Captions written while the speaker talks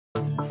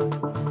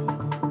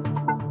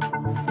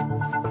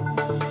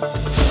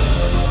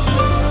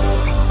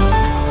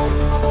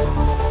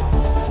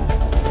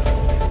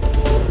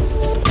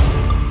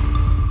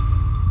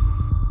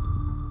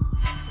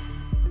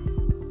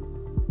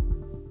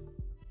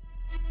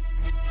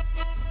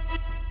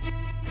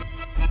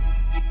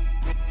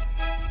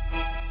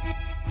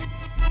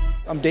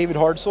I'm David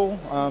Hartzell.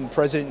 I'm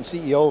President and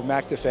CEO of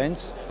Mack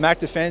Defense. Mack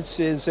Defense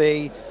is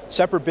a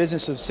separate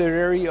business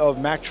subsidiary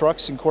of Mack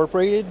Trucks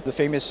Incorporated, the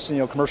famous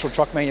commercial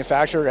truck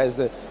manufacturer, has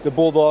the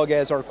bulldog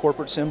as our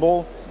corporate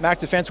symbol. Mack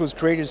Defense was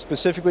created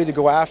specifically to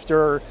go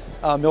after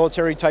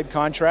military type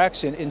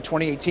contracts. In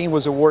 2018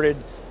 was awarded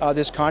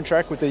this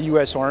contract with the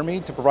U.S.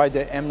 Army to provide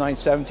the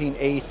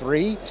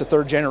M917A3. It's the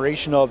third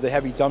generation of the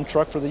heavy dump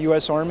truck for the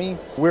U.S. Army.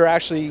 We're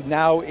actually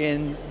now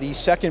in the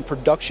second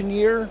production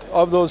year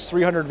of those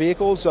 300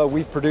 vehicles.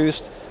 We've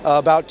produced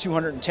about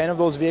 210 of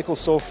those vehicles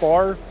so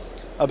far.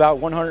 About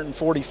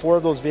 144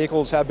 of those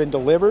vehicles have been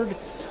delivered.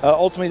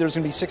 Ultimately, there's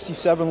going to be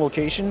 67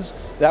 locations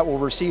that will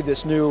receive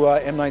this new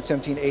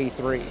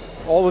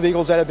M917A3. All the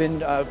vehicles that have been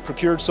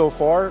procured so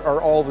far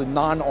are all the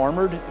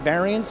non-armored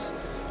variants.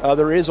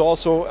 There is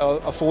also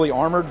a fully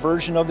armored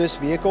version of this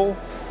vehicle.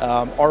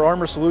 Our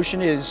armor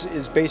solution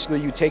is basically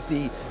you take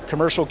the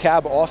commercial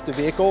cab off the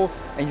vehicle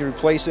and you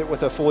replace it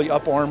with a fully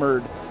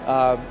up-armored,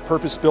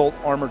 purpose-built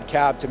armored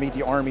cab to meet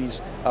the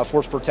Army's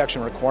force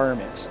protection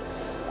requirements.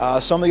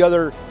 Some of the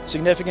other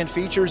significant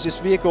features, this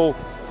vehicle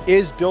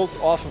is built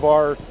off of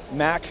our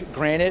Mack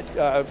Granite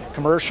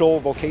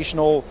commercial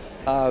vocational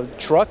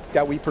truck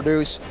that we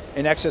produce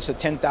in excess of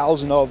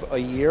 10,000 of a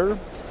year.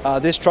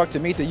 This truck, to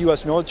meet the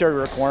U.S. military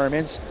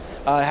requirements,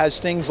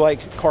 has things like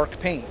CARC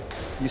paint.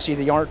 You see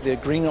the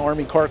Green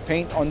Army CARC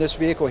paint on this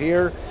vehicle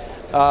here.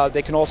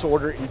 They can also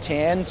order it in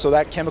tan, so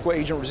that chemical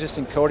agent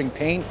resistant coating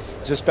paint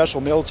is a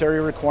special military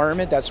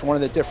requirement. That's one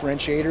of the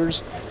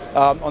differentiators.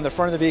 On the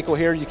front of the vehicle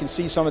here, you can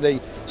see some of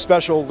the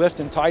special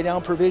lift and tie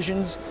down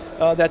provisions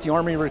that the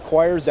Army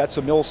requires. That's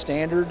a mil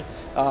standard,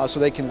 so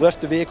they can lift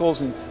the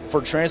vehicles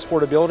for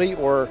transportability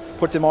or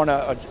put them on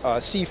a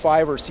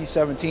C5 or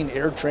C17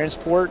 air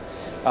transport.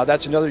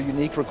 That's another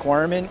unique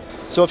requirement.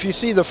 So if you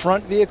see the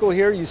front vehicle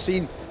here, you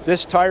see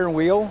this tire and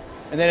wheel,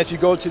 and then if you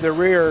go to the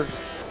rear,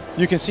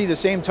 you can see the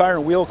same tire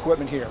and wheel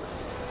equipment here.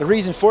 The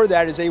reason for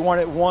that is they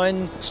wanted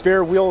one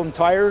spare wheel and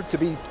tire to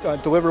be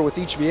delivered with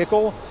each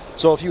vehicle.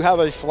 So if you have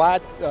a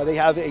flat, they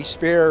have a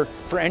spare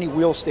for any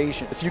wheel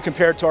station. If you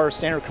compare it to our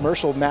standard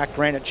commercial Mack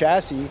Granite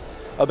chassis,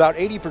 about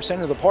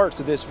 80% of the parts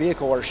of this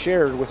vehicle are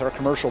shared with our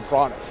commercial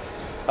product.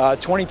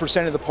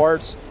 20% of the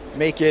parts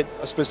make it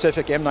a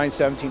specific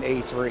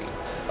M917A3.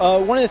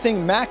 One of the things,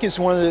 Mack is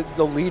one of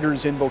the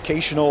leaders in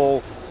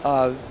vocational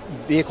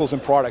vehicles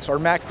and products. Our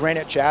Mack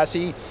Granite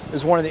chassis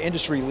is one of the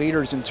industry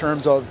leaders in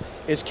terms of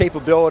its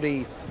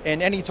capability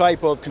in any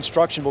type of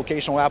construction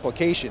vocational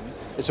application.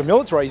 It's a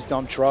militarized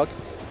dump truck,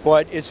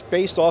 but it's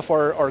based off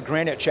our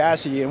Granite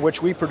chassis, in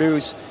which we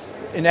produce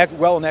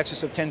well in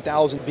excess of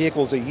 10,000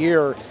 vehicles a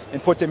year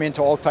and put them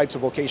into all types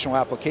of vocational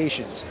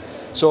applications.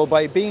 So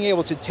by being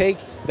able to take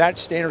that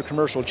standard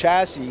commercial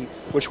chassis,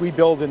 which we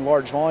build in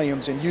large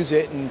volumes, and use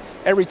it in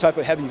every type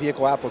of heavy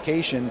vehicle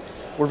application,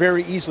 we're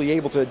very easily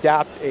able to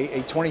adapt a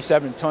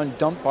 27-ton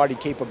dump body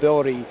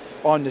capability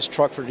on this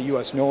truck for the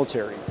U.S.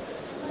 military.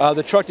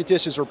 The truck that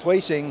this is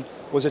replacing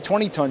was a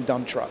 20-ton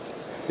dump truck.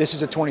 This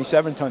is a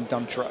 27-ton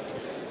dump truck.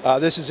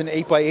 This is an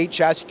 8x8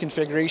 chassis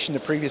configuration. The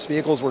previous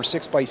vehicles were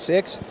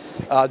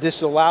 6x6.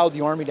 This allowed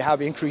the Army to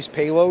have increased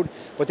payload,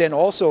 but then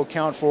also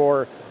account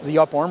for the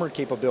up-armored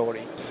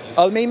capability.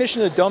 The main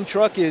mission of the dump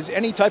truck is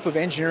any type of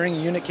engineering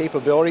unit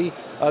capability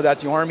that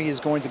the Army is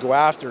going to go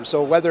after.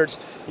 So whether it's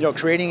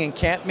creating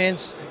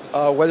encampments,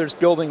 whether it's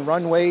building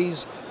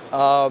runways,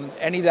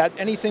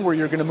 anything where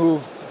you're going to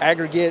move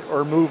aggregate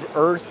or move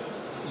earth,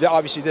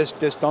 obviously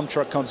this dump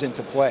truck comes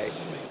into play.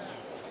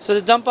 So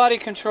the dump body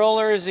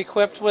controller is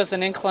equipped with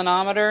an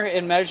inclinometer.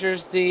 It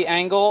measures the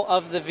angle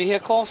of the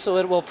vehicle, so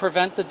it will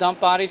prevent the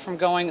dump body from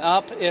going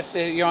up if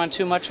you're on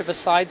too much of a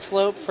side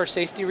slope for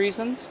safety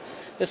reasons.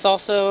 This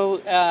also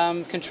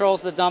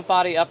controls the dump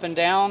body up and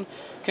down,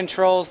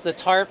 controls the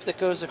tarp that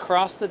goes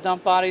across the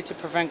dump body to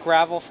prevent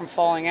gravel from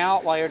falling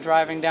out while you're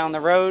driving down the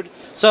road.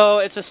 So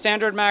it's a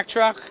standard Mack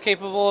truck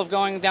capable of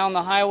going down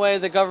the highway.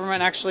 The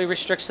government actually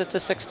restricts it to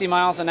 60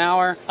 miles an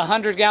hour.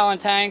 100-gallon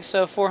tank,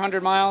 so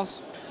 400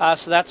 miles.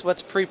 So that's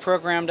what's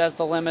pre-programmed as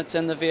the limits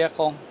in the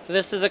vehicle. So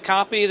this is a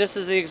copy. This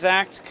is the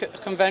exact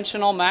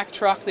conventional Mack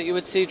truck that you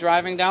would see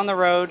driving down the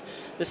road.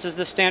 This is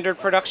the standard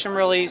production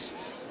release.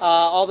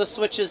 All the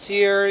switches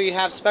here, you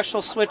have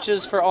special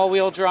switches for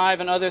all-wheel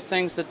drive and other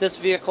things that this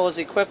vehicle is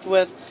equipped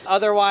with.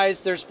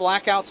 Otherwise, there's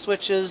blackout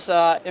switches,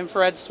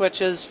 infrared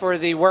switches for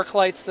the work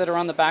lights that are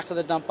on the back of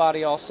the dump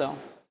body also.